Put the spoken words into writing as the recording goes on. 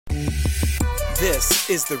This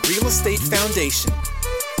is the Real Estate Foundation,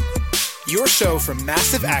 your show for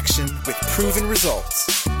massive action with proven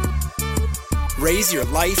results. Raise your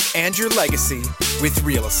life and your legacy with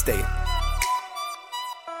real estate.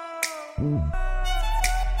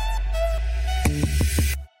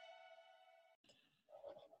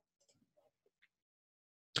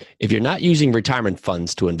 If you're not using retirement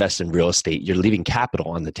funds to invest in real estate, you're leaving capital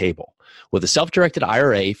on the table. With a self-directed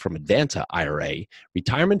IRA from Advanta IRA,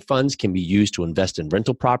 retirement funds can be used to invest in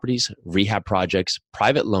rental properties, rehab projects,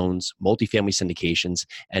 private loans, multifamily syndications,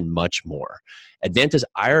 and much more. Advanta's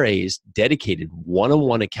IRA's dedicated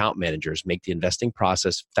one-on-one account managers make the investing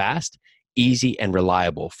process fast, easy, and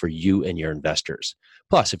reliable for you and your investors.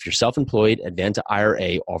 Plus, if you're self-employed, Advanta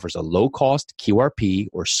IRA offers a low-cost QRP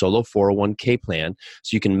or solo 401k plan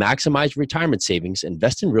so you can maximize retirement savings,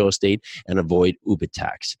 invest in real estate, and avoid UBIT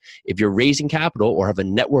tax. If you're raising capital or have a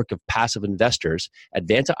network of passive investors,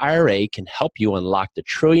 Advanta IRA can help you unlock the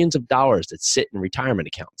trillions of dollars that sit in retirement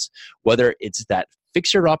accounts. Whether it's that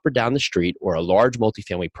fixer-upper down the street or a large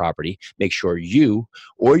multifamily property, make sure you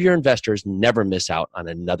or your investors never miss out on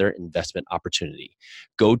another investment opportunity.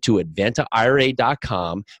 Go to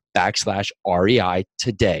advantaira.com/REI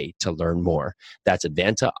today to learn more. That's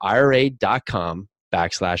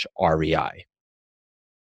advantaira.com/REI.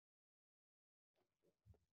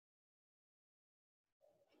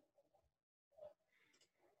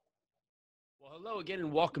 Hello again,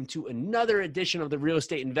 and welcome to another edition of the Real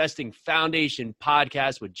Estate Investing Foundation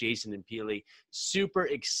podcast with Jason and Peely. Super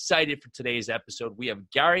excited for today's episode. We have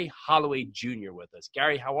Gary Holloway Jr. with us.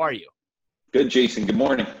 Gary, how are you? Good, Jason. Good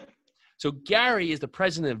morning. So Gary is the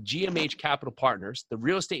president of GMH Capital Partners, the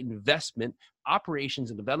real estate investment operations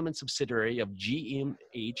and development subsidiary of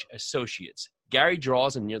GMH Associates. Gary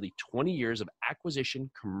draws on nearly 20 years of acquisition,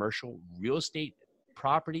 commercial, real estate,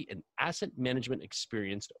 property, and asset management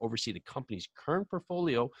experience to oversee the company's current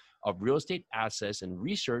portfolio of real estate assets and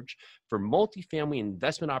research for multifamily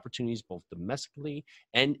investment opportunities both domestically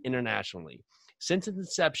and internationally. Since its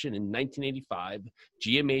inception in 1985,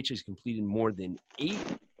 GMH has completed more than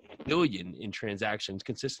 $8 billion in transactions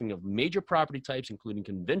consisting of major property types, including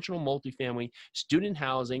conventional multifamily, student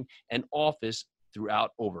housing, and office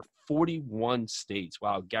throughout over 41 states.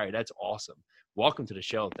 Wow, Gary, that's awesome. Welcome to the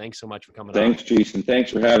show. Thanks so much for coming on. Thanks, Jason. Thanks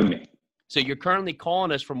for having me. So you're currently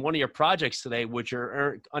calling us from one of your projects today, which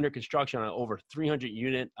are under construction on over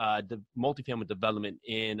 300-unit multifamily development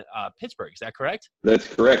in Pittsburgh. Is that correct? That's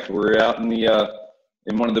correct. We're out in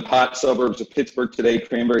one of the hot suburbs of Pittsburgh today,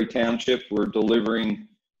 Cranberry Township. We're delivering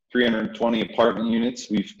 320 apartment units.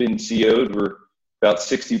 We've been CO'd. We're about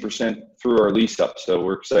 60% through our lease up, so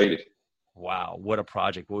we're excited. Wow, what a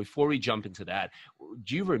project. Well, before we jump into that,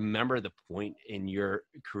 do you remember the point in your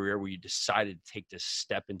career where you decided to take this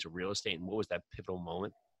step into real estate, and what was that pivotal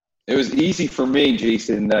moment? It was easy for me,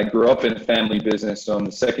 Jason. I grew up in a family business, so I'm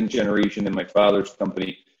the second generation in my father's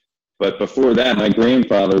company. But before that, my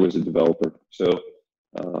grandfather was a developer. So,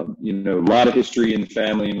 a lot of history in the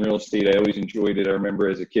family in real estate. I always enjoyed it. I remember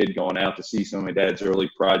as a kid going out to see some of my dad's early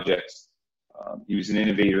projects. He was an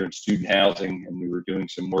innovator in student housing, and we were doing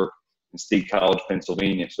some work in State College,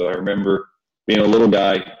 Pennsylvania. So I remember being a little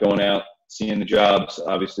guy going out, seeing the jobs,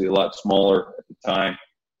 obviously a lot smaller at the time.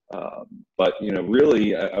 But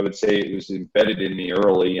really, I would say it was embedded in me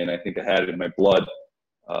early, and I think I had it in my blood.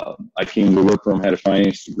 I came to work for him, had a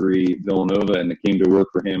finance degree at Villanova, and I came to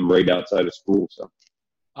work for him right outside of school. So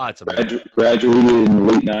graduated in the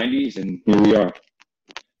late 90s, and here we are.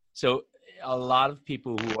 So a lot of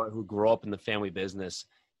people who grow up in the family business,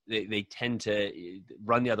 they tend to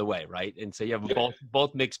run the other way, right? And so you have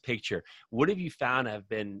both mixed picture. What have you found have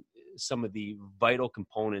been some of the vital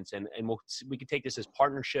components, and we could take this as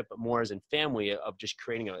partnership, but more as in family, of just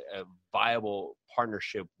creating a viable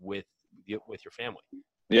partnership with your family?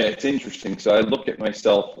 Yeah, it's interesting. So I look at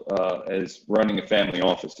myself as running a family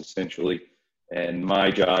office, essentially, and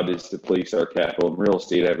my job is to place our capital in real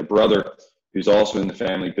estate. I have a brother who's also in the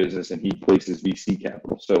family business, and he places VC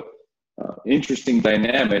capital. So interesting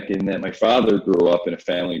dynamic in that my father grew up in a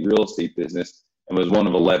family real estate business and was one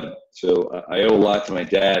of 11. So I owe a lot to my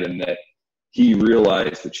dad in that he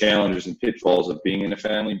realized the challenges and pitfalls of being in a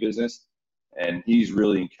family business. And he's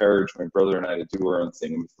really encouraged my brother and I to do our own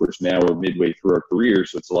thing. And of course, now we're midway through our career,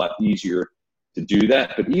 so it's a lot easier to do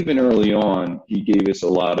that. But even early on, he gave us a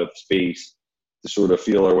lot of space to sort of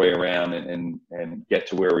feel our way around and get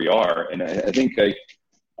to where we are. And I think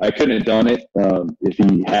I couldn't have done it if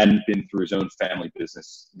he hadn't been through his own family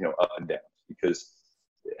business, up and down. Because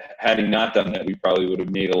had he not done that, we probably would have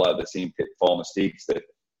made a lot of the same pitfall mistakes that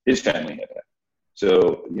his family had.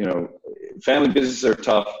 So, family businesses are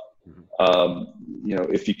tough.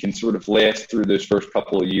 If you can sort of last through those first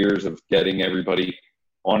couple of years of getting everybody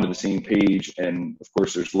onto the same page, and of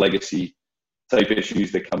course there's legacy type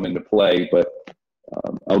issues that come into play, but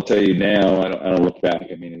I'll tell you now, I don't look back.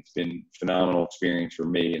 I mean, it's been a phenomenal experience for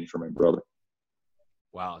me and for my brother.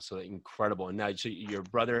 Wow, so incredible. And now, so your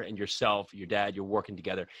brother and yourself, your dad, you're working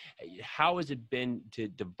together. How has it been to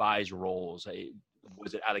devise roles?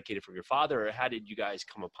 Was it allocated from your father, or how did you guys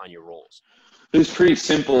come upon your roles? It was pretty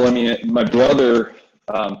simple. I mean, my brother,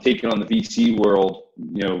 taking on the VC world,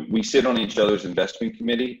 we sit on each other's investment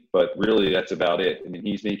committee, but really that's about it. I mean,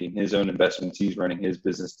 he's making his own investments. He's running his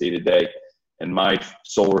business day to day. And my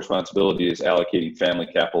sole responsibility is allocating family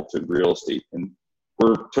capital to real estate. And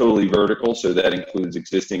we're totally vertical, so that includes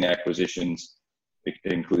existing acquisitions. It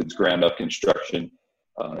includes ground up construction,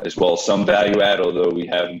 as well as some value add, although we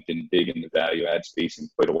haven't been big in the value add space in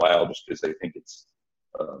quite a while, just because I think it's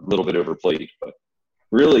a little bit overplayed. But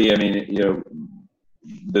really, I mean,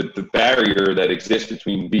 the barrier that exists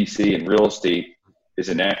between VC and real estate is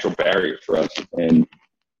a natural barrier for us. And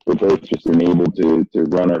we're both just enabled to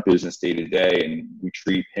run our business day to day, and we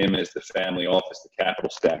treat him as the family office, the capital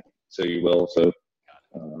stack, so you will. So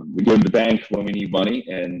we go to the bank when we need money,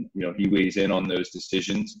 and he weighs in on those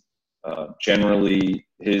decisions. Generally,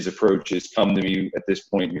 his approach is come to me at this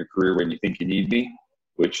point in your career when you think you need me,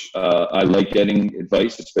 which I like getting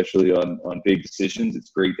advice, especially on big decisions. It's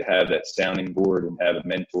great to have that sounding board and have a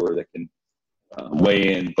mentor that can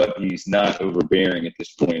weigh in, but he's not overbearing at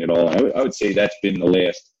this point at all. I would say that's been the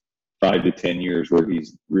last 5 to 10 years where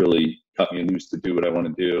he's really cut me loose to do what I want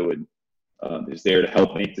to do, and is there to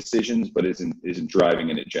help make decisions, but isn't driving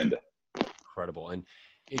an agenda. Incredible. And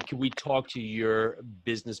can we talk to your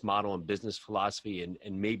business model and business philosophy,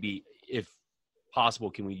 and maybe, if possible,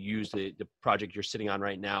 can we use the project you're sitting on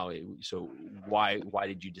right now? So why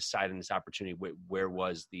did you decide on this opportunity? Where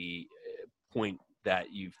was the point that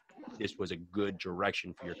this was a good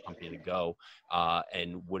direction for your company to go,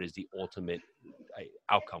 and what is the ultimate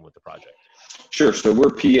outcome with the project? Sure. So we're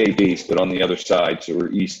PA based, but on the other side, so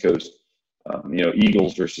we're East Coast,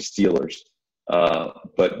 Eagles versus Steelers.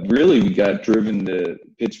 But really, we got driven to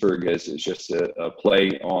Pittsburgh as just a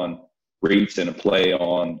play on rates and a play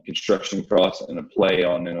on construction costs and a play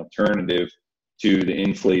on an alternative to the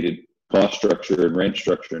inflated cost structure and rent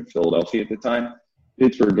structure in Philadelphia at the time.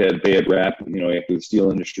 Pittsburgh had a bad rap, after the steel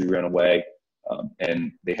industry ran away,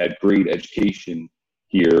 and they had great education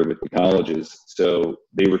here with the colleges. So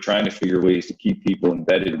they were trying to figure ways to keep people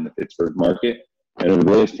embedded in the Pittsburgh market. And over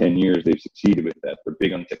the last 10 years, they've succeeded with that. They're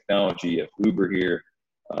big on technology. You have Uber here.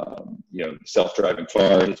 Self-driving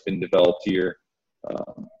car has been developed here.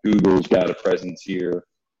 Google's got a presence here.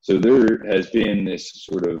 So there has been this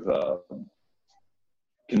sort of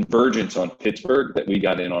convergence on Pittsburgh that we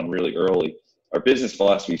got in on really early. Our business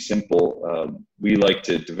philosophy is simple. We like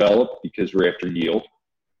to develop because we're after yield,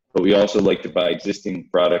 but we also like to buy existing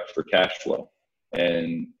product for cash flow.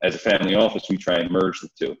 And as a family office, we try and merge the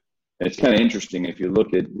two. And it's kind of interesting, if you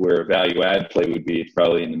look at where a value add play would be, it's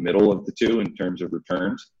probably in the middle of the two in terms of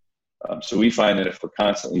returns. So we find that if we're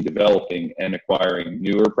constantly developing and acquiring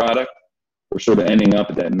newer product, we're sort of ending up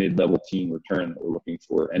at that mid-level teen return that we're looking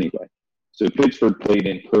for anyway. So Pittsburgh played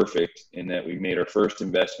in perfect in that we made our first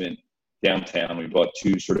investment downtown. We bought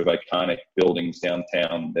 2 sort of iconic buildings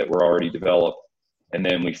downtown that were already developed. And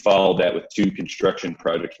then we followed that with 2 construction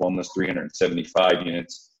projects. One was 375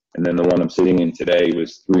 units. And then the one I'm sitting in today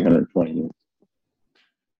was 320 units.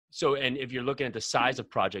 So, and if you're looking at the size of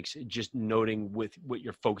projects, just noting with what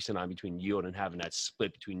you're focusing on between yield and having that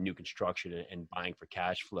split between new construction and buying for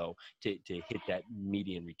cash flow to hit that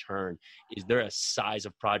median return, is there a size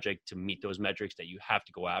of project to meet those metrics that you have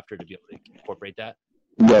to go after to be able to incorporate that?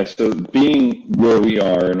 Yeah, so being where we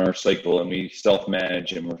are in our cycle, and we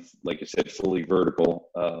self-manage and we're, like I said, fully vertical,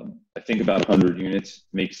 I think about 100 units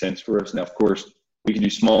makes sense for us. Now, of course, we can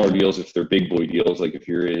do smaller deals if they're big boy deals. Like if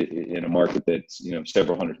you're in a market that's,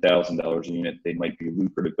 several $100,000 a unit, they might be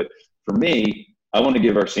lucrative. But for me, I want to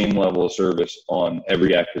give our same level of service on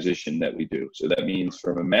every acquisition that we do. So that means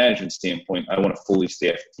from a management standpoint, I want a fully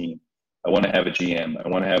staffed team. I want to have a GM. I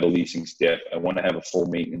want to have a leasing staff. I want to have a full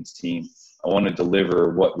maintenance team. I want to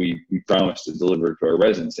deliver what we promised to deliver to our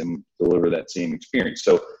residents and deliver that same experience.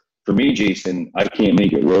 So for me, Jason, I can't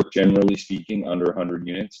make it work, generally speaking, under 100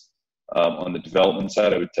 units. On the development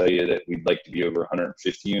side, I would tell you that we'd like to be over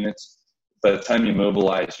 150 units. By the time you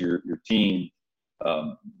mobilize your team,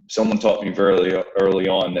 someone taught me very early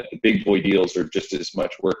on that the big boy deals are just as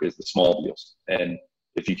much work as the small deals. And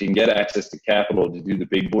if you can get access to capital to do the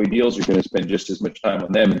big boy deals, you're going to spend just as much time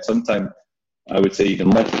on them. And sometimes I would say even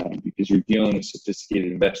less time, because you're dealing with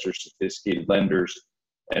sophisticated investors, sophisticated lenders.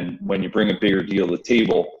 And when you bring a bigger deal to the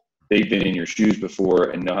table, they've been in your shoes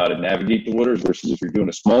before and know how to navigate the waters, versus if you're doing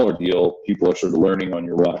a smaller deal, people are sort of learning on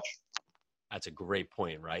your watch. That's a great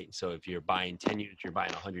point, right? So if you're buying 10 units, you're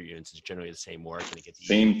buying 100 units, it's generally the same work and it gets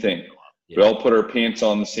same thing. Yeah. We all put our pants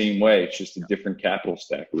on the same way. It's just a different capital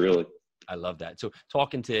stack, really. I love that. So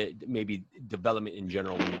talking to maybe development in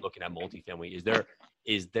general, when you're looking at multifamily,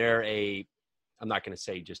 is there a, I'm not going to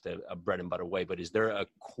say just a bread and butter way, but is there a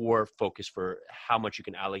core focus for how much you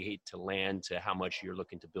can allocate to land, to how much you're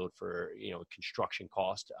looking to build for, construction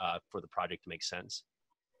cost for the project to make sense?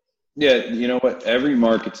 Yeah, you know what? Every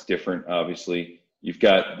market's different, obviously. You've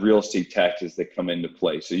got real estate taxes that come into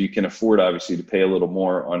play. So you can afford, obviously, to pay a little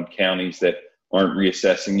more on counties that aren't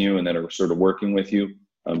reassessing you and that are sort of working with you.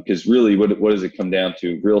 Because really, what does it come down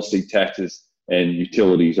to? Real estate taxes and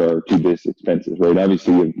utilities are two biggest expenses, right?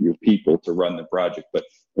 Obviously, you have your people to run the project, but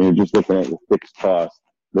when you're just looking at your fixed costs,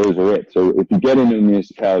 those are it. So if you get into a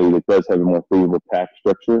municipality that does have a more favorable tax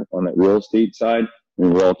structure on that real estate side,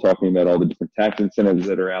 and we're all talking about all the different tax incentives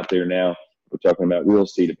that are out there now. We're talking about real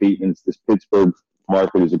estate abatements. This Pittsburgh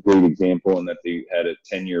market is a great example in that they had a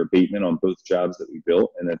 10-year abatement on both jobs that we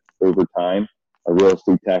built, and that over time, our real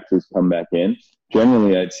estate taxes come back in.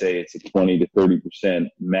 Generally, I'd say it's a 20 to 30%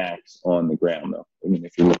 max on the ground, though. I mean,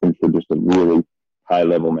 if you're looking for just a really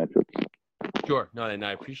high-level metric. Sure. No, and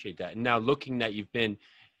I appreciate that. And now looking that you've been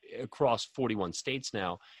across 41 states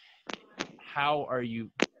now, how are you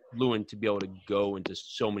fluent to be able to go into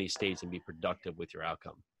so many states and be productive with your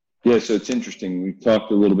outcome? Yeah, so it's interesting. We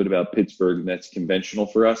talked a little bit about Pittsburgh, and that's conventional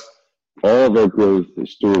for us. All of our growth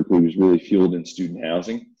historically was really fueled in student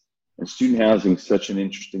housing. And student housing is such an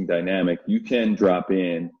interesting dynamic. You can drop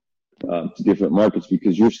in to different markets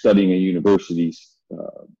because you're studying a university's,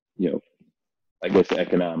 I guess,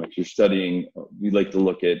 economics. You're studying, we like to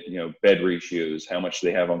look at, bed ratios, how much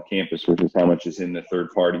they have on campus versus how much is in the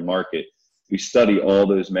third-party market. We study all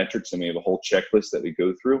those metrics, and we have a whole checklist that we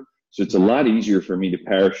go through. So it's a lot easier for me to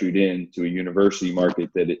parachute into a university market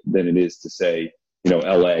than it is to say,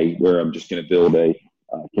 LA, where I'm just going to build a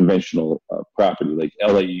conventional property like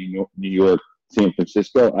LA, New York, San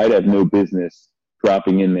Francisco. I'd have no business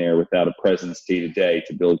dropping in there without a presence day to day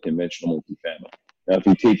to build conventional multifamily. Now, if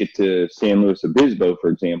you take it to San Luis Obispo, for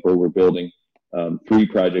example, we're building 3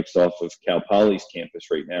 projects off of Cal Poly's campus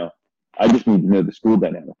right now. I just need to know the school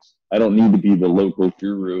dynamics. I don't need to be the local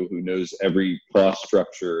guru who knows every cost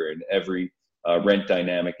structure and every rent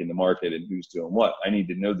dynamic in the market and who's doing what. I need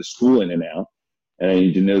to know the school in and out, and I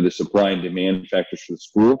need to know the supply and demand factors for the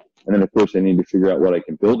school. And then, of course, I need to figure out what I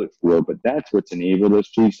can build it for. But that's what's enabled us,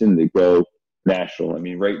 Jason, to go national. I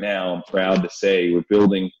mean, right now, I'm proud to say we're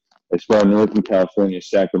building as far north in California as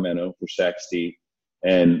Sacramento for Sac State,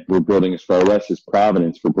 and we're building as far west as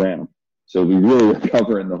Providence for Brown. So we really are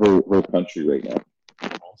covering the whole country right now.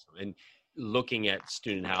 Awesome. And looking at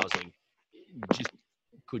student housing, just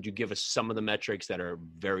could you give us some of the metrics that are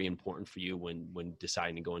very important for you when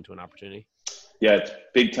deciding to go into an opportunity? Yeah, it's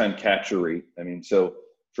big time capture rate. I mean, so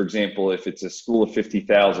for example, if it's a school of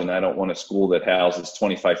 50,000, I don't want a school that houses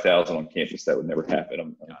 25,000 on campus. That would never happen.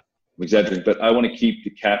 I'm exaggerating, but I want to keep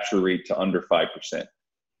the capture rate to under 5%.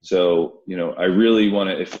 So, I really want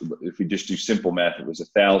to, if we just do simple math, it was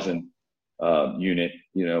 1,000 unit,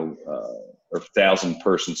 or 1,000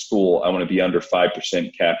 person school, I want to be under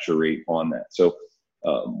 5% capture rate on that. So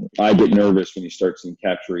I get nervous when you start seeing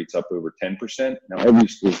capture rates up over 10%. Now, every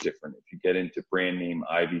school is different. If you get into brand name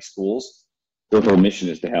Ivy schools, their whole mission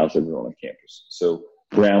is to house everyone on campus. So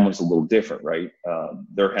Brown was a little different, right?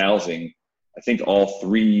 They're housing, I think, all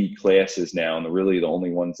 3 classes now, and really the only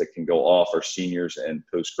ones that can go off are seniors and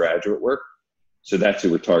postgraduate work. So that's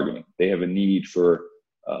who we're targeting. They have a need for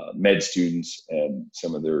med students and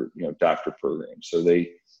some of their doctor programs. So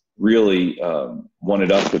they really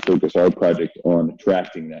wanted us to focus our project on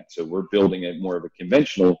attracting that. So we're building it more of a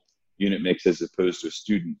conventional unit mix as opposed to a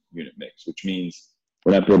student unit mix, which means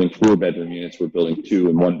we're not building 4-bedroom units, we're building 2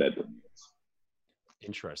 and 1-bedroom units.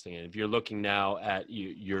 Interesting. And if you're looking now at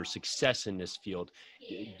your success in this field,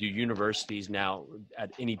 do universities now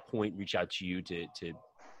at any point reach out to you to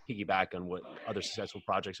piggyback on what other successful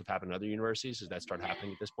projects have happened in other universities? Does that start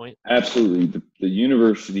happening at this point? Absolutely. The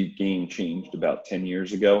university game changed about 10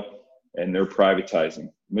 years ago, and they're privatizing.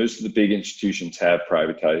 Most of the big institutions have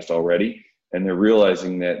privatized already, and they're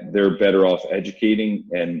realizing that they're better off educating,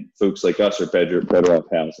 and folks like us are better off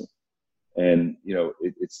housing. And,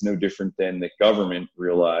 it's no different than the government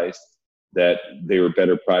realized that they were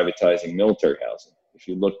better privatizing military housing. If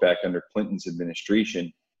you look back under Clinton's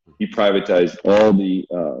administration, he privatized all the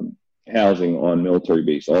housing on military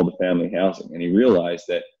base, all the family housing. And he realized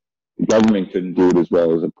that the government couldn't do it as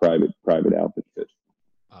well as a private outfit could.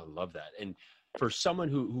 I love that. And for someone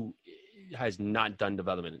who has not done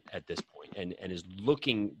development at this point and is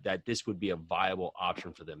looking that this would be a viable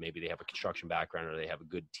option for them, maybe they have a construction background or they have a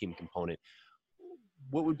good team component,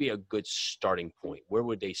 what would be a good starting point? Where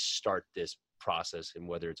would they start this process, and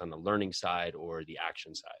whether it's on the learning side or the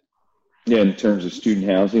action side? Yeah, in terms of student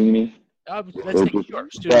housing, you mean? Let's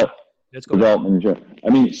go. Development. I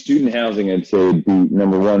mean, student housing, I'd say, would be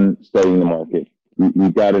number one, studying the market.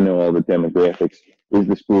 You've got to know all the demographics. Is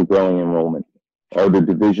the school growing enrollment? Are there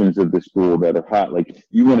divisions of the school that are hot? Like,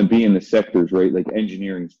 you want to be in the sectors, right? Like,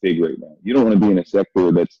 engineering's big right now. You don't want to be in a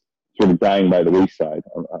sector that's sort of dying by the wayside.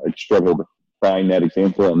 I struggle to find that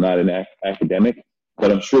example. I'm not an academic,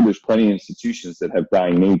 but I'm sure there's plenty of institutions that have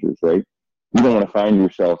dying majors, right? You don't want to find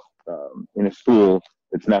yourself in a school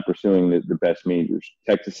that's not pursuing the best majors.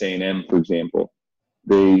 Texas A&M, for example,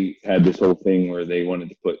 they had this whole thing where they wanted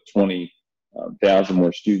to put 20,000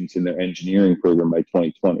 more students in their engineering program by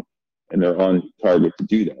 2020, and they're on target to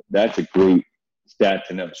do that. That's a great stat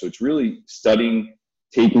to know. So it's really studying,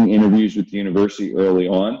 taking interviews with the university early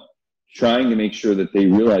on, trying to make sure that they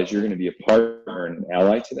realize you're going to be a partner and an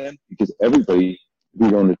ally to them, because everybody, if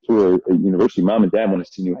you go on the tour at university, mom and dad want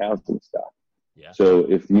to see new housing stock. Yeah. So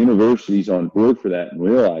if the university's on board for that and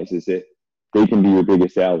realizes it, they can be your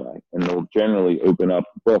biggest ally, and they'll generally open up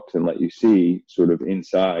books and let you see sort of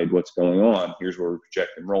inside what's going on. Here's where we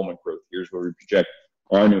project enrollment growth. Here's where we project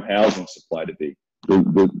our new housing supply to be.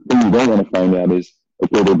 The thing you don't want to find out is,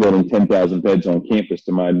 okay, they're building 10,000 beds on campus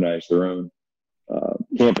to modernize their own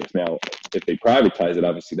campus. Now, if they privatize it,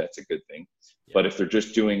 obviously that's a good thing. Yeah. But if they're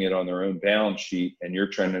just doing it on their own balance sheet and you're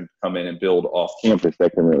trying to come in and build off campus,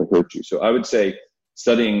 that can really hurt you. So I would say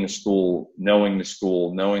studying the school, knowing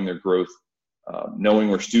their growth, knowing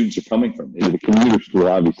where students are coming from. Is it a commuter school?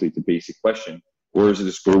 Obviously, it's a basic question. Or is it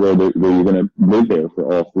a school where you're going to live there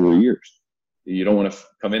for all 4 years? You don't want to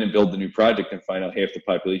come in and build the new project and find out half the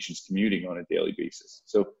population's commuting on a daily basis.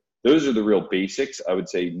 So those are the real basics. I would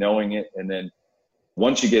say knowing it, and then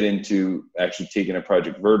once you get into actually taking a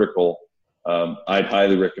project vertical, I'd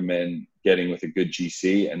highly recommend getting with a good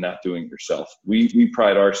GC and not doing it yourself. We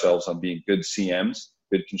pride ourselves on being good CMs,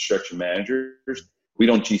 good construction managers. We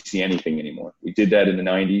don't GC anything anymore. We did that in the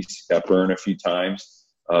 90s, got burned a few times.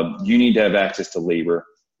 You need to have access to labor.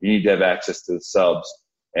 You need to have access to the subs.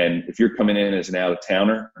 And if you're coming in as an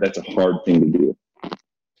out-of-towner, that's a hard thing to do.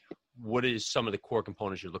 What is some of the core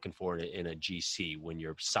components you're looking for in a GC when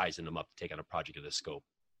you're sizing them up to take on a project of this scope?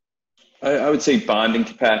 I would say bonding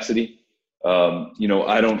capacity.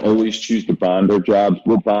 I don't always choose to bond our jobs.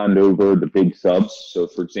 We'll bond over the big subs. So,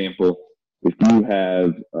 for example, if you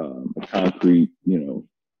have a concrete,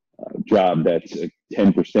 job that's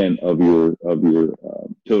 10% of your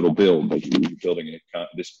total build, like you're building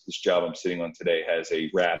this job I'm sitting on today has a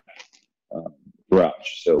wrap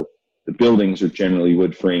garage. So the buildings are generally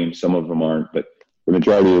wood frame. Some of them aren't, but the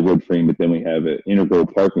majority are wood frame. But then we have an integral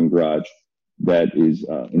parking garage that is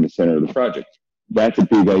in the center of the project. That's a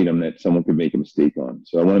big item that someone could make a mistake on.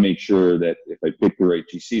 So I want to make sure that if I pick the right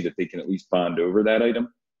GC, that they can at least bond over that item.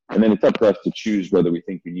 And then it's up to us to choose whether we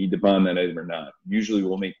think we need to bond that item or not. Usually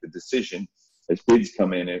we'll make the decision as bids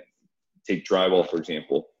come in. And take drywall, for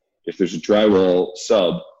example. If there's a drywall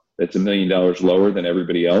sub that's $1 million lower than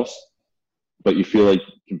everybody else, but you feel like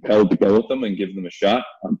compelled to go with them and give them a shot,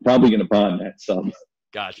 I'm probably going to bond that sub.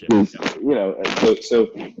 Gotcha. So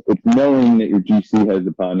it's knowing that your GC has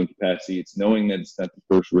the bonding capacity. It's knowing that it's not the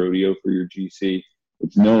first rodeo for your GC.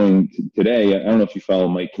 It's knowing today, I don't know if you follow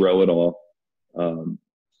Mike Rowe at all,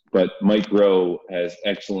 but Mike Rowe has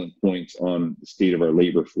excellent points on the state of our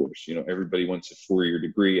labor force. Everybody wants a 4-year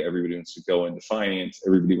degree. Everybody wants to go into finance.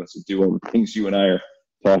 Everybody wants to do all the things you and I are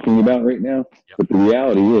talking about right now. Yep. But the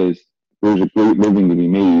reality is there's a great living to be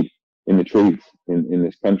made in the trades in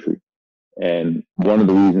this country. And one of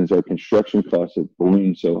the reasons our construction costs have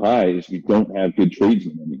ballooned so high is we don't have good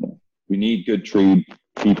tradesmen anymore. We need good trade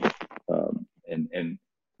people. And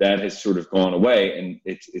that has sort of gone away. And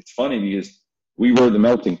it's funny because we were the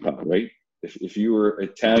melting pot, right? If you were an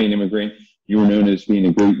Italian immigrant, you were known as being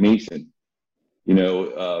a great mason.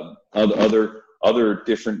 Other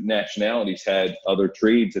different nationalities had other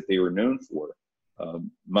trades that they were known for.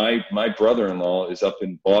 My brother-in-law is up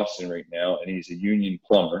in Boston right now, and he's a union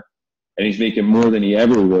plumber, and he's making more than he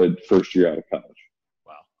ever would first year out of college.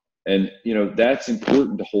 Wow. And, that's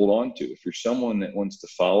important to hold on to. If you're someone that wants to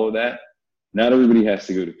follow that, not everybody has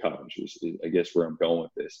to go to college is I guess where I'm going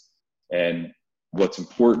with this. And what's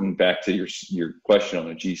important, back to your question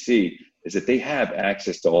on a GC, is that they have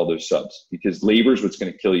access to all those subs, because labor is what's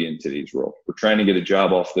going to kill you in today's world. We're trying to get a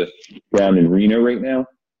job off the ground in Reno right now,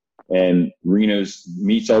 and Reno's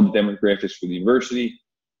meets all the demographics for the university.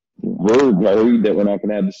 we're worried that we're not going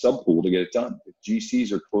to have the sub pool to get it done. If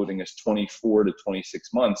GCs are quoting us 24 to 26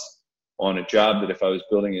 months on a job that if I was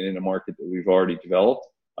building it in a market that we've already developed,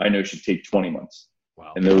 I know should take 20 months.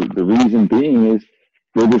 Wow. And the reason being is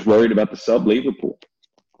we're just worried about the sub labor pool.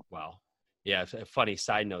 Wow. Yeah, a funny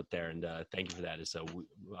side note there, and thank you for that. Is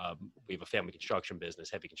we have a family construction business,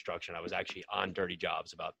 heavy construction. I was actually on Dirty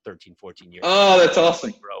Jobs about 13, 14 years Oh, that's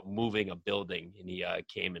awesome. Bro, moving a building, and he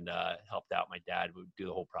came and helped out my dad would do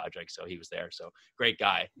the whole project, so he was there. So great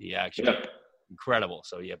guy. He actually incredible.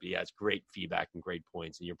 So yeah, it's great feedback and great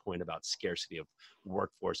points. And your point about scarcity of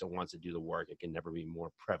workforce that wants to do the work, it can never be more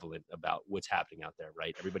prevalent about what's happening out there,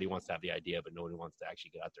 right? Everybody wants to have the idea, but no one wants to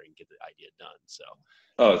actually get out there and get the idea done. So,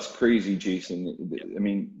 oh, it's crazy, Jason. I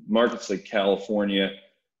mean, markets like California,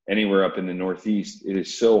 anywhere up in the Northeast, it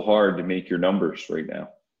is so hard to make your numbers right now.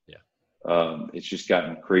 Yeah. It's just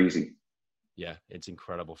gotten crazy. Yeah, it's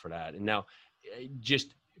incredible for that. And now,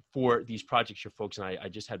 just for these projects you're focusing on, I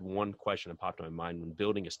just had one question that popped in my mind. When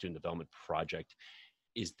building a student development project,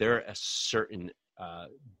 is there a certain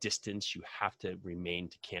distance you have to remain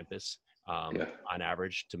to campus on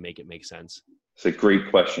average to make it make sense? It's a great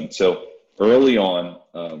question. So early on,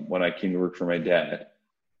 when I came to work for my dad,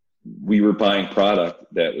 we were buying product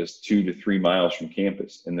that was 2 to 3 miles from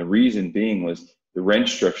campus. And the reason being was the rent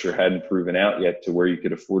structure hadn't proven out yet to where you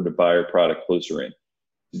could afford to buy our product closer in.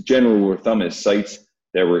 The general rule of thumb is sites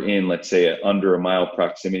that were in, let's say, under a mile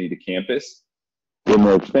proximity to campus were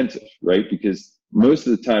more expensive, right? Because most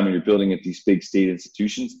of the time when you're building at these big state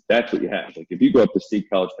institutions, that's what you have. Like if you go up to State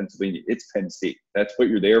College, Pennsylvania, it's Penn State. That's what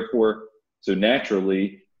you're there for. So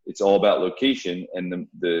naturally, it's all about location, and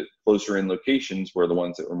the closer in locations were the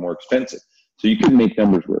ones that were more expensive. So you couldn't make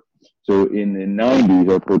numbers work. So in the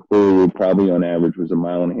 90s, our portfolio probably on average was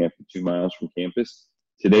 1.5 to 2 miles from campus.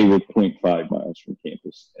 Today, we're 0.5 miles from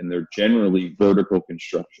campus, and they're generally vertical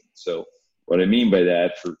construction. So what I mean by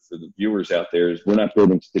that for the viewers out there is we're not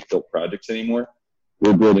building stick-built projects anymore.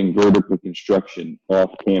 We're building vertical construction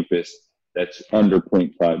off campus that's under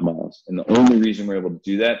 0.5 miles. And the only reason we're able to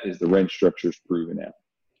do that is the rent structure is proven out.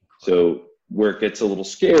 So where it gets a little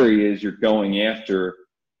scary is you're going after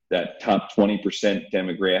that top 20%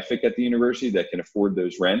 demographic at the university that can afford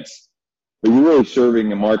those rents. But you're really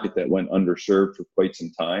serving a market that went underserved for quite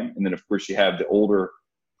some time. And then, of course, you have the older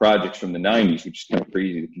projects from the 90s, which is kind of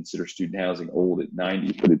crazy to consider student housing old at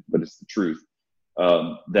 90, but it's the truth.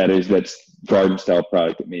 That's garden-style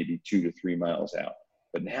product that may be 2 to 3 miles out.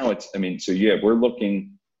 But now we're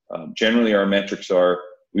looking, generally our metrics are,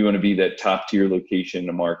 we want to be that top-tier location in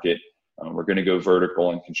the market. We're going to go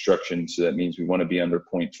vertical in construction, so that means we want to be under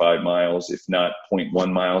 0.5 miles, if not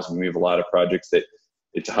 0.1 miles. And we have a lot of projects that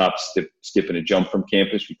it's a hop, skip, and a jump from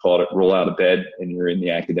campus. We call it roll out of bed, and you're in the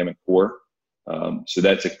academic core. So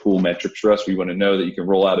that's a cool metric for us. We want to know that you can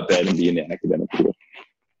roll out of bed and be in the academic core.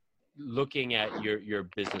 Looking at your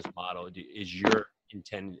business model, is your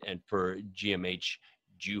intent, and for GMH,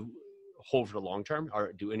 do you hold for the long term,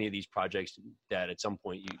 or do any of these projects that at some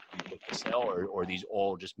point you look to sell, or are these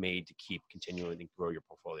all just made to keep continuing to grow your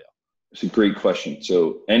portfolio? It's a great question.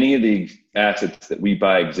 So any of the assets that we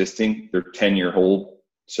buy existing, they're 10-year hold.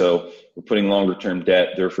 So we're putting longer term debt,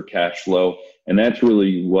 they're for cash flow. And that's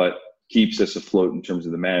really what keeps us afloat in terms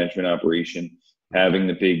of the management operation, having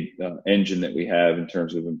the big engine that we have in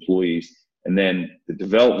terms of employees. And then the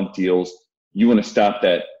development deals, you want to stop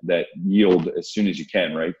that yield as soon as you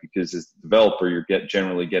can, right? Because as a developer, you're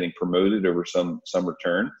generally getting promoted over some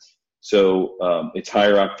return. So it's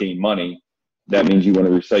higher octane money. That means you want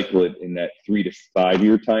to recycle it in that 3 to 5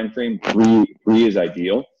 year time frame. Three is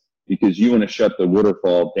ideal because you want to shut the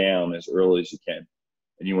waterfall down as early as you can,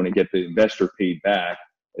 and you want to get the investor paid back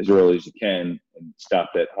as early as you can and stop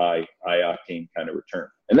that high octane kind of return.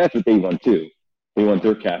 And that's what they want too. They want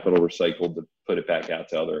their capital recycled to put it back out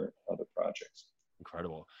to other projects.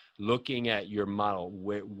 Incredible. Looking at your model,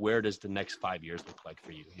 where does the next 5 years look like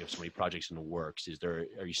for you? You have so many projects in the works. Are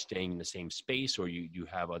you staying in the same space, or you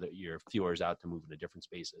have your feelers out to move into different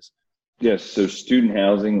spaces? Yes. So student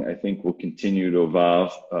housing, I think, will continue to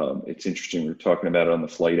evolve. It's interesting. We're talking about it on the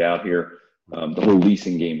flight out here. The whole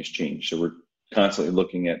leasing game has changed. So we're constantly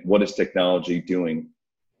looking at what is technology doing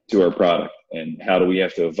to our product, and how do we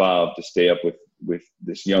have to evolve to stay up with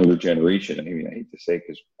this younger generation. I mean, I hate to say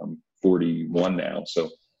because I'm 41 now, so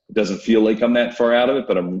it doesn't feel like I'm that far out of it,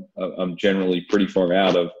 but I'm generally pretty far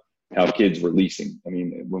out of how kids were leasing. I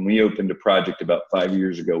mean, when we opened a project about 5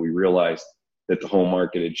 years ago, we realized that the whole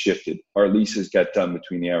market had shifted. Our leases got done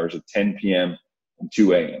between the hours of 10 p.m. and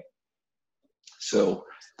 2 a.m. So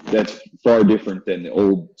that's far different than the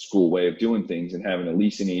old school way of doing things and having a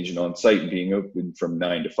leasing agent on site and being open from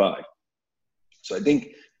 9 to 5. So I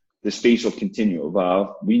think the space will continue to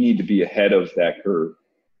evolve. We need to be ahead of that curve.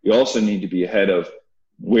 We also need to be ahead of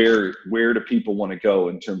where do people want to go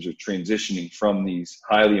in terms of transitioning from these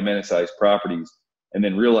highly amenitized properties and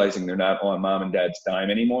then realizing they're not on mom and dad's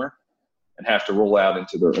dime anymore and have to roll out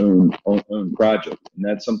into their own project. And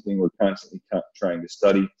that's something we're constantly trying to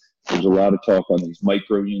study. There's a lot of talk on these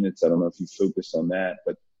micro units. I don't know if you focus on that,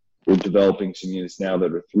 but we're developing some units now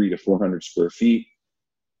that are 300 to 400 square feet.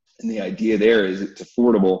 And the idea there is it's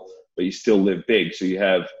affordable, but you still live big. So you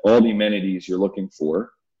have all the amenities you're looking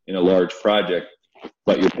for in a large project,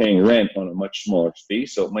 but you're paying rent on a much smaller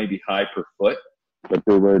space. So it might be high per foot, but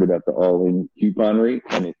they're worried about the all-in coupon rate,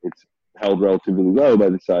 and it's held relatively low by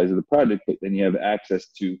the size of the project. But then you have access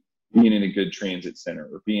to being in a good transit center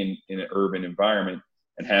or being in an urban environment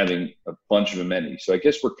and having a bunch of amenities. So I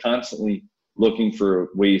guess we're constantly looking for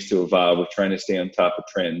ways to evolve. We're trying to stay on top of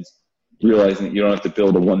trends, realizing that you don't have to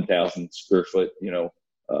build a 1,000 square foot,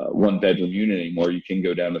 one bedroom unit anymore. You can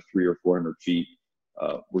go down to 300 or 400 feet.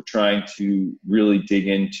 We're trying to really dig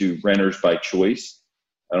into renters by choice.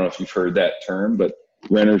 I don't know if you've heard that term, but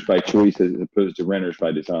renters by choice as opposed to renters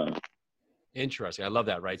by design. Interesting. I love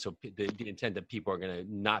that, right? So the intent that people are going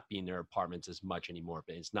to not be in their apartments as much anymore,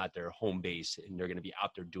 but it's not their home base, and they're going to be out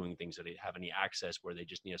there doing things that they have any access where they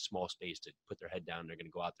just need a small space to put their head down. They're going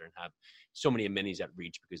to go out there and have so many amenities at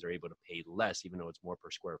reach because they're able to pay less, even though it's more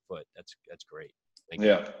per square foot. That's great. Thank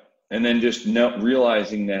you. And then just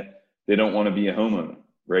realizing that they don't want to be a homeowner,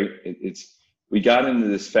 right? We got into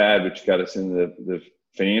this fad, which got us into the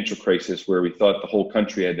financial crisis where we thought the whole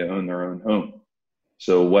country had to own their own home.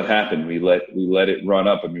 So what happened? We let it run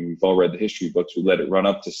up. I mean, we've all read the history books. We let it run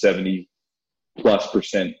up to 70+%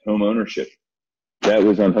 home ownership. That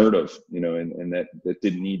was unheard of, and that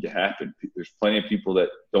didn't need to happen. There's plenty of people that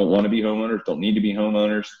don't want to be homeowners, don't need to be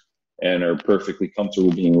homeowners, and are perfectly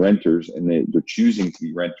comfortable being renters, and they're choosing to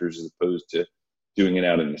be renters as opposed to doing it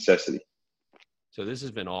out of necessity. So this has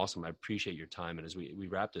been awesome. I appreciate your time. And as we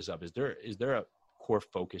wrap this up, is there a core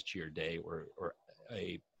focus to your day or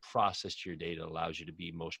a process to your day that allows you to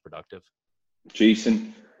be most productive?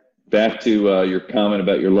 Jason, back to your comment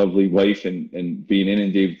about your lovely wife and being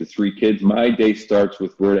inundated with the 3 kids. My day starts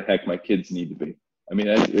with where the heck my kids need to be. I mean,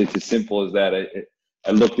 it's as simple as that.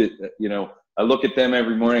 I look at them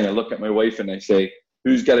every morning. I look at my wife and I say,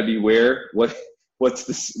 who's got to be where? What's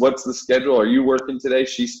the schedule? Are you working today?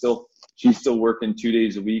 She's still working 2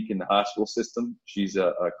 days a week in the hospital system. She's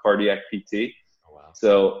a cardiac PT.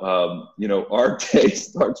 So, our day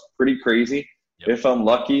starts pretty crazy. Yep. If I'm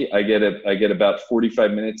lucky, I get about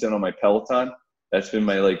 45 minutes in on my Peloton. That's been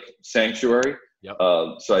my sanctuary. Yep.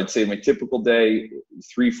 So I'd say my typical day,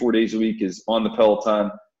 3-4 days a week is on the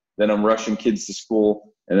Peloton. Then I'm rushing kids to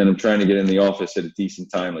school, and then I'm trying to get in the office at a decent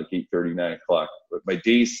time, like 8:30, 9 o'clock. But my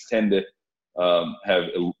days tend to have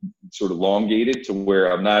sort of elongated to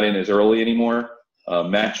where I'm not in as early anymore.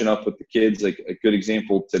 Matching up with the kids, like a good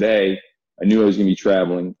example today. I knew I was going to be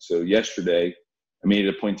traveling. So yesterday I made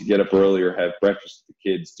it a point to get up earlier, have breakfast with the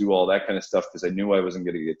kids, do all that kind of stuff because I knew I wasn't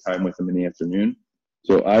going to get time with them in the afternoon.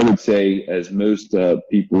 So I would say, as most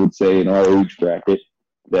people would say in our age bracket,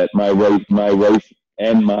 that my wife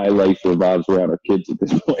and my life revolves around our kids at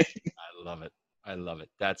this point. I love it.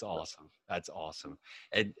 That's awesome.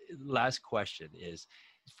 And last question is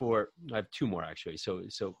I have 2 more actually. So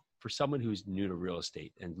for someone who's new to real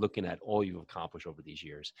estate and looking at all you've accomplished over these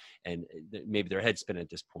years, and maybe their head's spinning at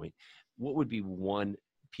this point, what would be one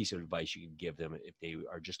piece of advice you could give them if they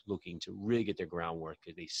are just looking to really get their groundwork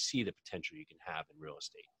because they see the potential you can have in real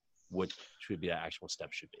estate? What should be the actual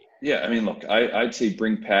step should be? Yeah, I mean, look, I'd say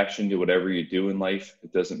bring passion to whatever you do in life.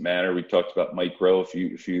 It doesn't matter. We talked about micro. If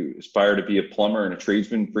you aspire to be a plumber and a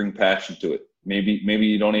tradesman, bring passion to it. Maybe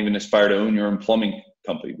you don't even aspire to own your own plumbing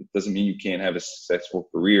company. It doesn't mean you can't have a successful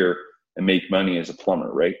career and make money as a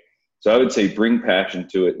plumber, right? So I would say bring passion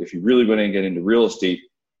to it. If you really want to get into real estate,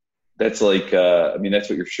 that's that's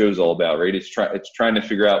what your show's all about, right? It's trying to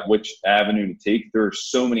figure out which avenue to take. There are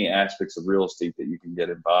so many aspects of real estate that you can get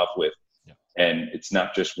involved with. Yeah. And it's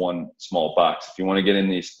not just one small box. If you want to get in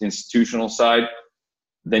the institutional side,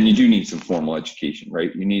 then you do need some formal education,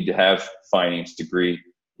 right? You need to have finance degree.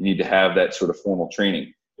 You need to have that sort of formal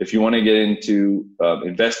training. If you want to get into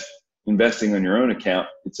investing on your own account,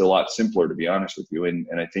 it's a lot simpler, to be honest with you. And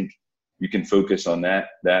I think you can focus on that.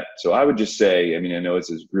 So I would just say, I mean, I know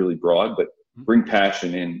it's really broad, but bring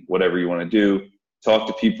passion in whatever you want to do. Talk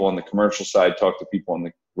to people on the commercial side, talk to people on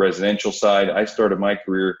the residential side. I started my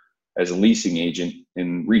career as a leasing agent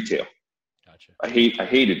in retail. Gotcha. I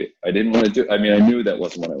hated it. I didn't want to do it. I mean, I knew that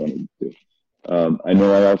wasn't what I wanted to do. I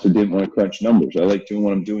know I also didn't want to crunch numbers. I like doing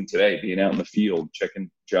what I'm doing today, being out in the field,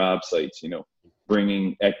 checking job sites,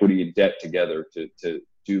 bringing equity and debt together to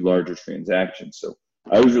do larger transactions. So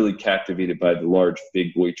I was really captivated by the large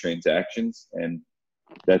big boy transactions, and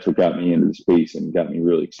that's what got me into the space and got me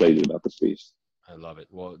really excited about the space. I love it.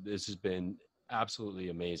 Well, this has been absolutely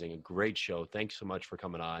amazing. A great show. Thanks so much for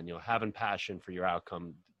coming on. Having passion for your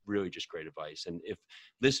outcome, really just great advice. And if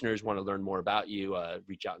listeners want to learn more about you,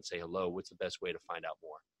 reach out and say hello. What's the best way to find out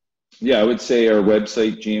more? Yeah, I would say our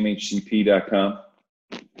website, gmhcp.com,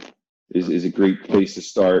 is a great place to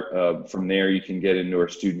start. From there, you can get into our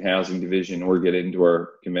student housing division or get into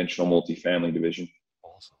our conventional multifamily division.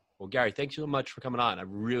 Awesome. Well, Gary, thanks so much for coming on. I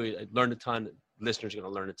learned a ton. Listeners are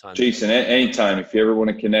going to learn a ton. Jason, anytime. If you ever want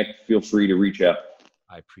to connect, feel free to reach out.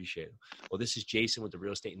 I appreciate it. Well, this is Jason with the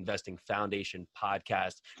Real Estate Investing Foundation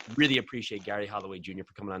podcast. Really appreciate Gary Holloway Jr.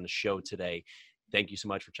 for coming on the show today. Thank you so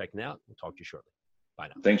much for checking it out. We'll talk to you shortly. Bye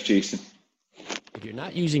now. Thanks, Jason. If you're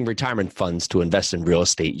not using retirement funds to invest in real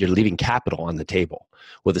estate, you're leaving capital on the table.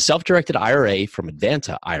 With a self-directed IRA from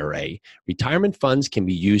Advanta IRA, retirement funds can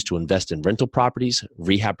be used to invest in rental properties,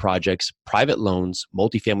 rehab projects, private loans,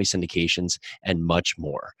 multifamily syndications, and much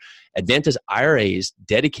more. Advanta's IRA's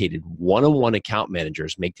dedicated one-on-one account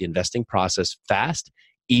managers make the investing process fast,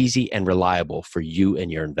 easy, and reliable for you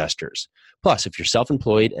and your investors. Plus, if you're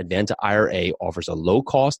self-employed, Advanta IRA offers a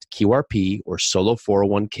low-cost QRP or solo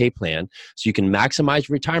 401k plan so you can maximize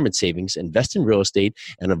retirement savings, invest in real estate,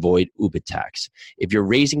 and avoid UBIT tax. If you're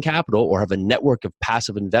raising capital or have a network of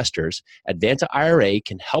passive investors, Advanta IRA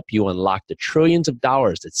can help you unlock the trillions of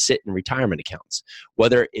dollars that sit in retirement accounts.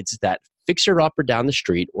 Whether it's that fixer-upper down the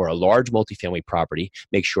street or a large multifamily property,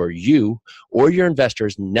 make sure you or your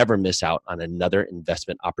investors never miss out on another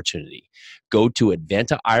investment opportunity. Go to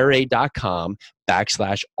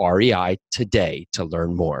advantaira.com/REI today to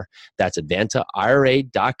learn more. That's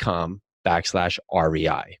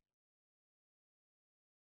advantaira.com/REI.